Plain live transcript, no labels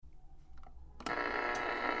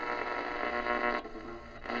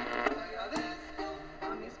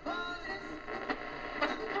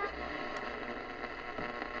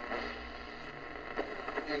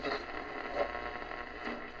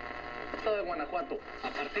estado de Guanajuato. A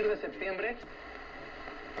partir de septiembre...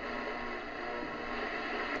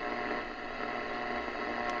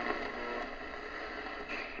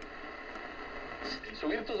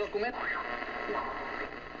 Subir tus documentos.